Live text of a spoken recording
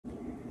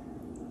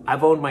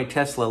I've owned my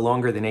Tesla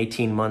longer than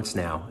 18 months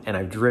now, and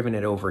I've driven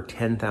it over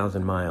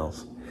 10,000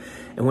 miles.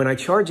 And when I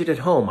charge it at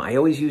home, I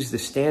always use the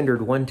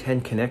standard 110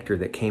 connector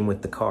that came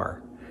with the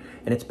car.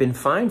 And it's been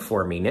fine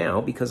for me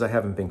now because I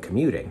haven't been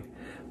commuting.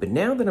 But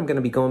now that I'm going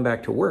to be going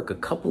back to work a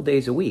couple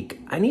days a week,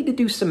 I need to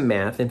do some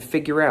math and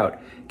figure out,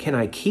 can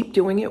I keep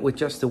doing it with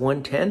just the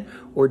 110,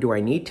 or do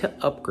I need to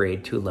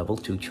upgrade to level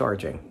 2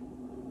 charging?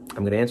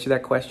 I'm going to answer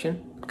that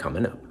question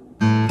coming up.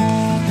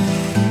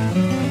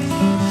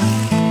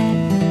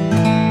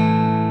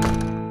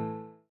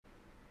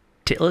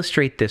 To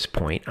illustrate this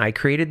point, I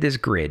created this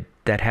grid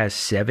that has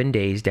 7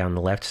 days down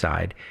the left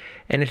side,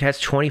 and it has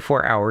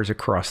 24 hours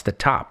across the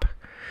top.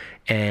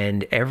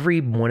 And every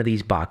one of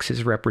these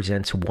boxes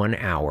represents 1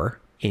 hour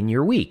in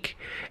your week.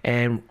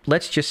 And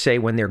let's just say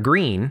when they're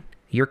green,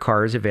 your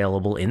car is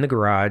available in the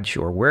garage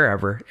or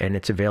wherever, and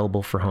it's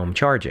available for home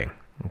charging.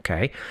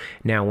 Okay.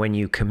 Now, when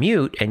you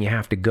commute and you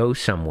have to go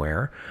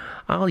somewhere,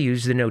 I'll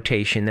use the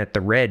notation that the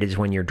red is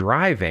when you're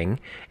driving,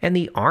 and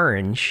the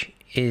orange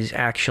is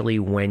actually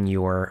when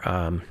your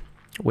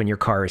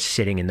car is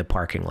sitting in the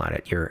parking lot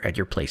at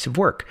your place of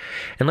work.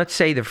 And let's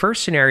say the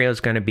first scenario is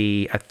going to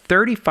be a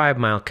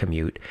 35-mile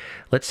commute.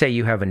 Let's say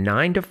you have a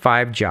 9 to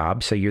 5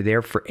 job, so you're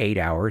there for 8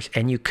 hours,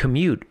 and you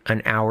commute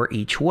an hour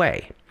each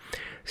way.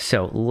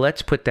 So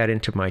let's put that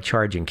into my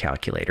charging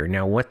calculator.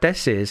 Now, what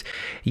this is,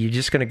 you're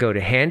just going to go to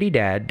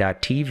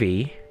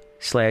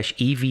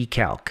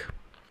HandyDadTV/EVCalc.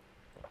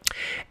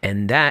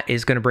 And that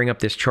is going to bring up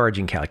this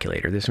charging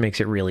calculator. This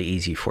makes it really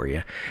easy for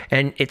you.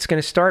 And it's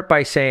going to start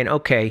by saying,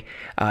 okay,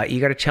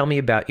 you got to tell me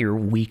about your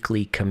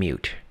weekly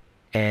commute.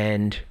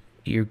 And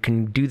you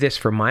can do this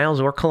for miles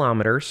or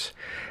kilometers.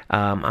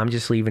 I'm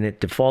just leaving it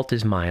default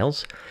as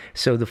miles.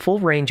 So the full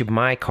range of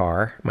my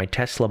car, my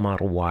Tesla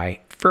Model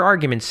Y, for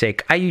argument's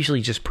sake, I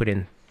usually just put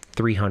in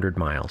 300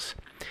 miles.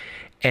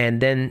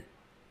 And then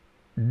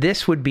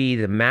this would be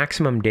the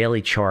maximum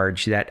daily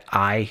charge that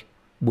I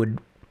would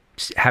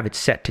have it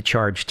set to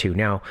charge to.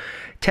 Now,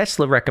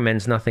 Tesla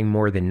recommends nothing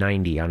more than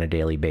 90 on a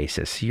daily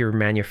basis. Your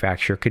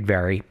manufacturer could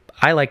vary.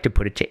 I like to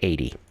put it to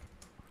 80.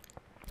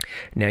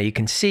 Now, you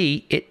can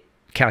see it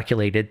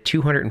calculated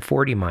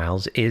 240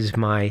 miles is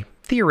my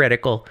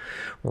theoretical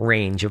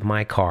range of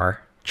my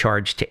car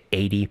charged to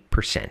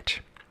 80%.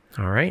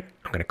 All right,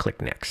 I'm going to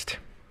click next.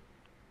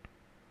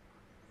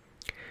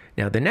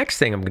 Now, the next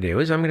thing I'm going to do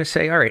is I'm going to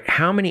say, all right,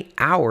 how many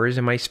hours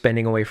am I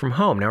spending away from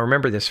home? Now,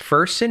 remember this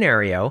first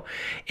scenario,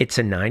 it's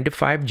a 9 to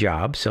 5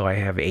 job, so I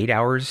have 8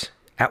 hours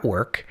at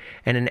work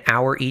and an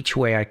hour each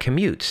way I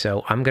commute.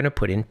 So I'm going to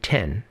put in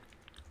 10.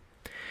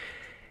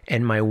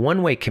 And my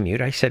one-way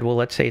commute, I said, well,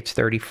 let's say it's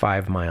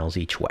 35 miles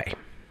each way.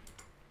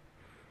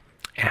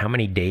 How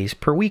many days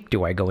per week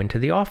do I go into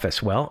the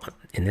office? Well,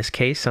 in this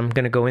case, I'm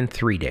going to go in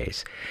 3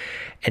 days.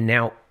 And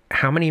now,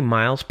 how many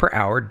miles per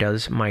hour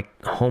does my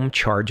home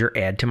charger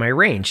add to my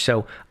range?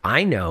 So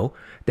I know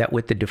that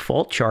with the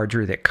default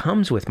charger that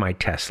comes with my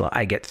Tesla,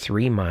 I get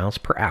 3 miles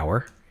per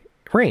hour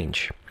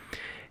range.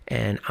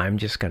 And I'm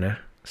just going to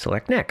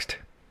select next.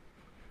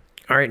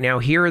 All right, now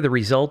here are the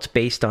results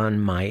based on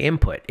my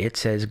input. It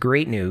says,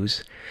 great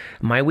news.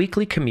 My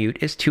weekly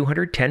commute is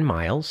 210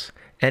 miles,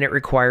 and it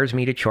requires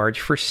me to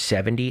charge for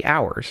 70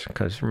 hours.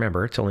 Because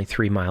remember, it's only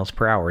 3 miles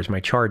per hour is my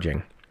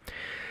charging.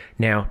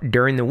 Now,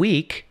 during the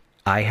week,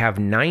 I have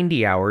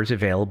 90 hours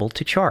available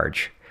to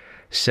charge.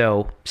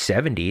 So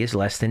 70 is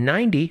less than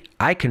 90.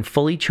 I can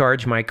fully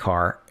charge my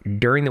car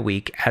during the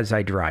week as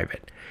I drive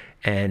it.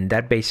 And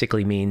that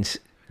basically means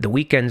the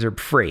weekends are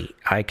free.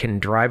 I can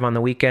drive on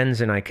the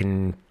weekends and I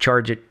can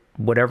charge it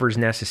whatever's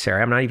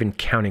necessary. I'm not even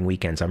counting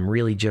weekends. I'm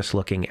really just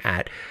looking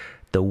at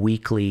the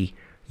weekly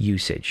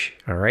usage.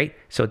 All right.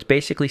 So it's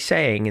basically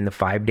saying in the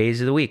 5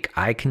 days of the week,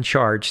 I can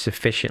charge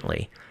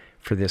sufficiently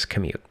for this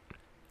commute.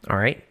 All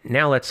right,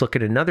 now let's look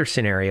at another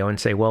scenario and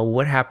say, well,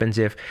 what happens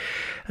if,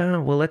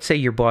 let's say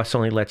your boss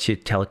only lets you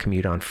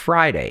telecommute on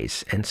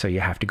Fridays, and so you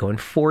have to go in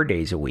 4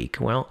 days a week.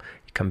 Well,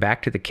 you come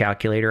back to the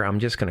calculator. I'm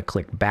just going to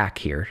click back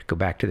here, go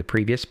back to the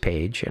previous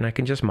page, and I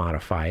can just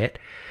modify it.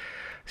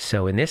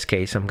 So in this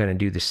case, I'm going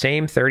to do the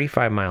same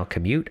 35-mile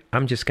commute.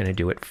 I'm just going to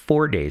do it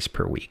 4 days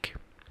per week.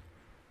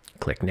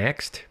 Click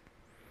next.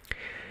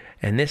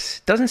 And this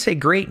doesn't say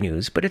great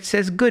news, but it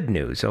says good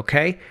news,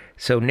 okay?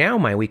 So now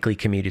my weekly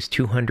commute is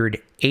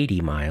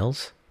 280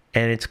 miles,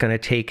 and it's going to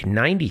take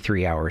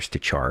 93 hours to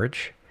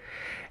charge.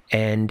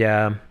 And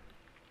I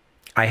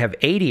have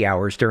 80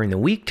 hours during the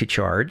week to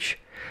charge,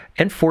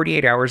 and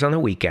 48 hours on the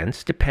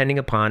weekends, depending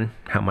upon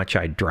how much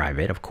I drive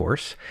it, of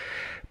course.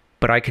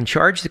 But I can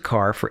charge the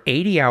car for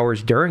 80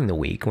 hours during the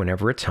week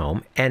whenever it's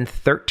home, and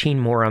 13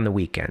 more on the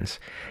weekends.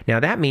 Now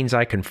that means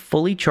I can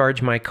fully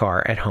charge my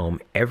car at home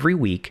every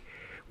week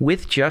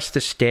with just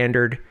the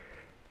standard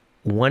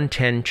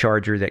 110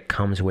 charger that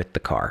comes with the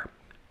car,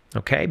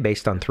 okay,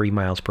 based on 3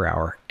 miles per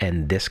hour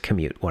and this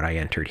commute, what I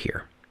entered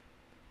here.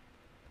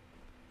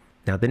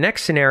 Now, the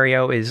next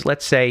scenario is,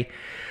 let's say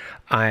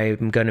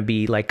I'm going to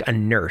be like a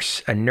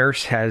nurse. A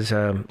nurse has,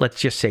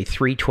 let's just say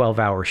 3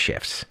 12-hour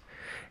shifts.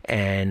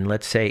 and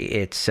let's say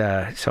it's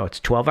so it's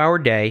 12-hour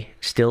day,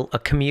 still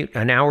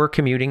an hour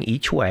commuting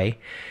each way,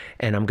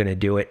 and I'm going to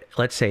do it.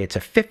 Let's say it's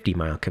a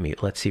 50-mile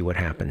commute. Let's see what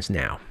happens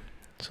now.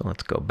 So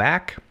let's go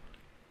back.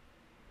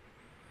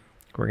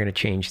 We're going to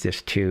change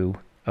this to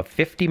a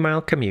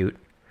 50-mile commute.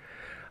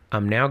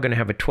 I'm now going to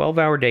have a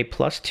 12-hour day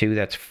plus 2,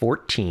 that's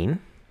 14.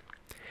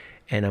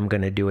 And I'm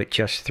going to do it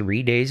just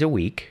 3 days a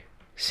week,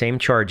 same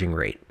charging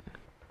rate.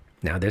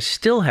 Now this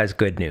still has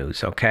good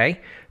news,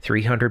 okay?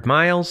 300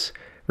 miles,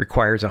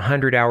 requires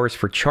 100 hours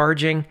for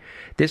charging.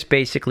 This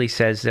basically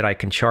says that I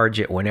can charge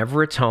it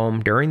whenever it's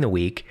home during the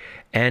week,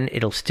 and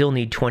it'll still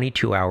need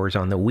 22 hours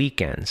on the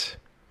weekends,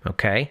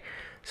 okay?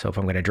 So if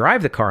I'm going to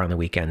drive the car on the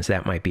weekends,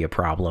 that might be a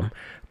problem,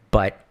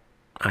 but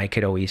I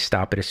could always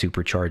stop at a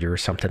supercharger or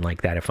something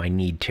like that if I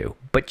need to.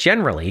 But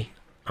generally,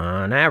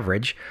 on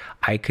average,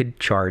 I could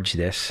charge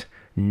this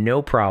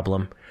no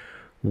problem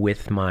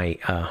with my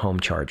home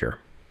charger.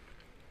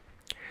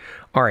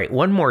 All right,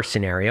 one more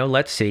scenario.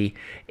 Let's see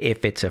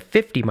if it's a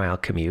 50-mile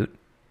commute,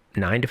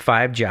 9 to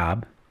 5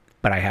 job,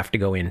 but I have to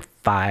go in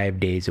 5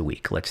 days a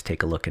week. Let's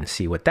take a look and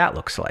see what that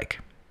looks like.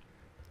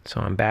 So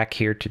I'm back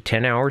here to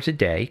 10 hours a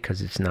day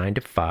because it's 9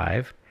 to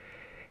 5.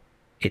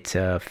 It's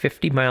a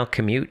 50-mile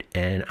commute,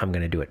 and I'm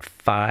going to do it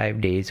 5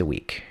 days a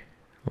week.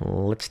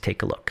 Let's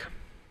take a look.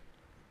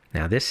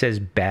 Now, this says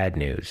bad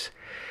news.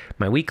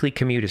 My weekly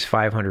commute is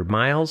 500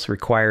 miles,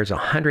 requires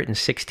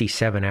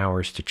 167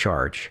 hours to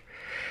charge.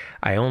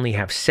 I only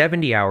have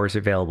 70 hours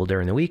available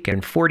during the week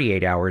and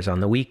 48 hours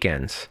on the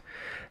weekends.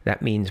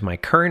 That means my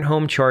current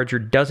home charger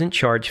doesn't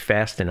charge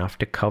fast enough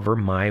to cover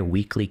my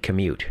weekly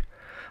commute.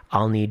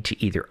 I'll need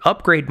to either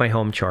upgrade my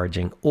home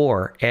charging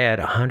or add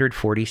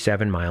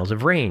 147 miles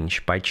of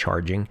range by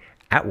charging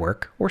at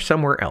work or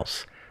somewhere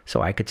else.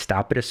 So I could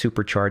stop at a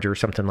supercharger or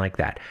something like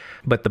that.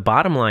 But the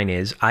bottom line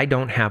is I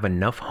don't have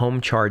enough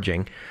home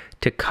charging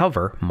to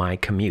cover my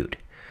commute.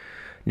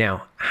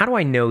 Now, how do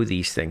I know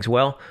these things?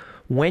 Well,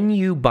 when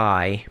you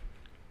buy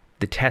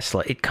the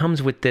Tesla, it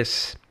comes with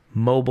this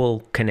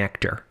mobile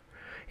connector.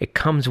 It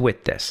comes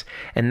with this,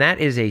 and that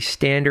is a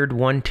standard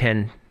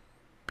 110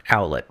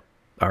 outlet.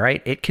 All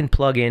right, it can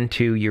plug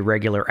into your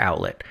regular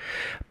outlet.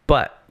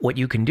 But what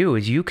you can do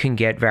is you can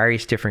get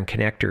various different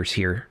connectors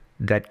here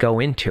that go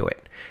into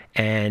it,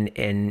 and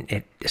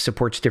it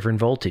supports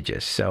different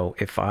voltages. So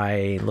if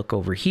I look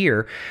over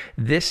here,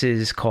 this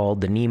is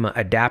called the NEMA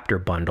adapter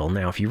bundle.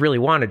 Now, if you really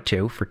wanted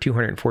to, for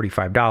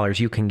 $245,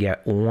 you can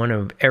get one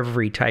of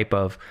every type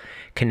of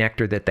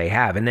connector that they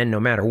have. And then no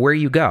matter where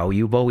you go,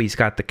 you've always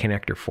got the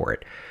connector for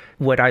it.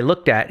 What I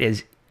looked at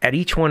is at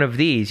each one of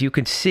these, you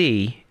can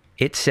see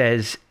it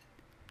says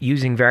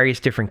using various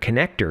different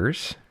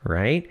connectors,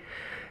 right?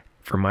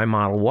 For my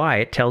Model Y,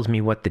 it tells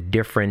me what the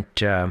different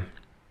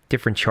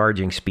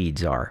charging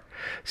speeds are.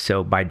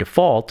 So by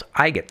default,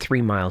 I get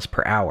 3 miles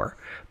per hour.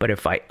 But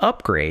if I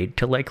upgrade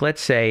to, like,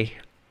 let's say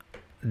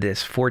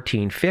this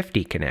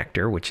 1450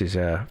 connector, which is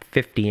a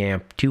 50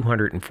 amp,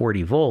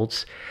 240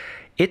 volts,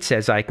 it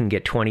says I can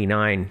get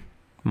 29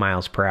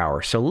 miles per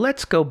hour. So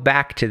let's go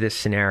back to this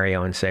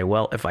scenario and say,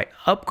 well, if I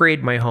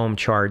upgrade my home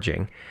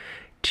charging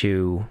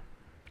to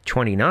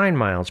 29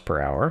 miles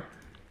per hour,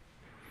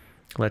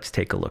 let's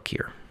take a look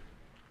here.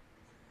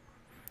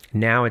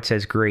 Now it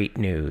says great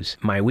news.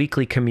 My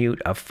weekly commute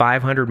of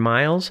 500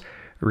 miles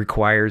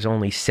requires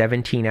only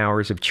 17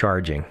 hours of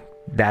charging.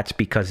 That's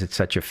because it's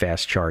such a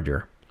fast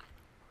charger.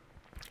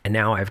 And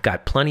now I've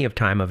got plenty of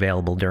time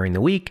available during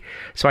the week,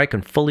 so I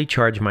can fully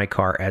charge my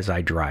car as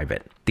I drive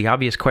it. The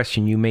obvious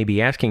question you may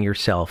be asking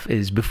yourself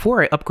is,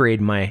 before I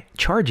upgrade my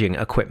charging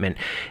equipment,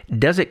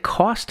 does it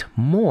cost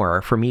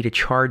more for me to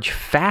charge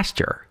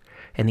faster?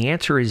 And the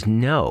answer is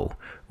no.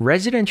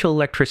 Residential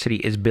electricity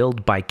is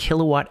billed by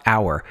kilowatt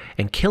hour,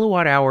 and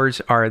kilowatt hours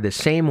are the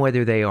same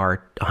whether they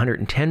are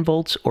 110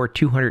 volts or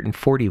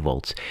 240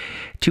 volts.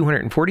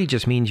 240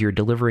 just means you're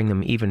delivering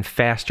them even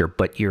faster,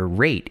 but your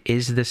rate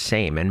is the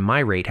same, and my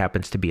rate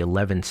happens to be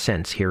 11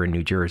 cents here in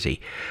New Jersey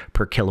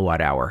per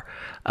kilowatt hour.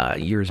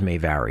 Yours may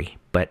vary,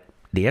 but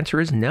the answer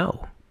is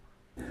no.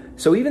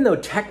 So even though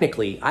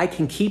technically I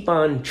can keep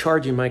on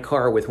charging my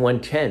car with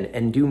 110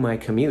 and do my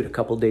commute a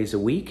couple days a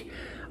week,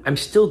 I'm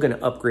still going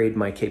to upgrade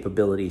my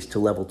capabilities to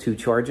level 2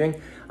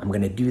 charging. I'm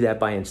going to do that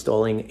by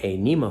installing a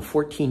NEMA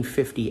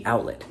 1450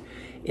 outlet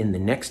in the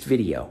next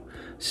video.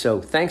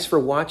 So thanks for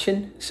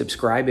watching.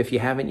 Subscribe if you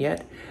haven't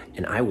yet,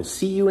 and I will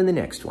see you in the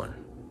next one.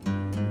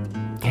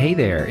 Hey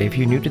there, if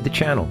you're new to the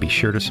channel, be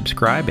sure to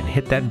subscribe and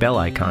hit that bell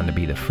icon to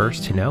be the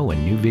first to know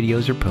when new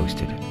videos are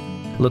posted.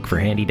 Look for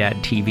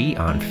HandyDadTV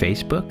on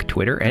Facebook,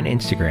 Twitter, and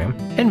Instagram,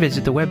 and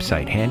visit the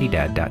website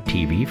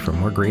HandyDad.tv for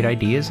more great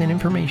ideas and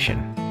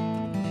information.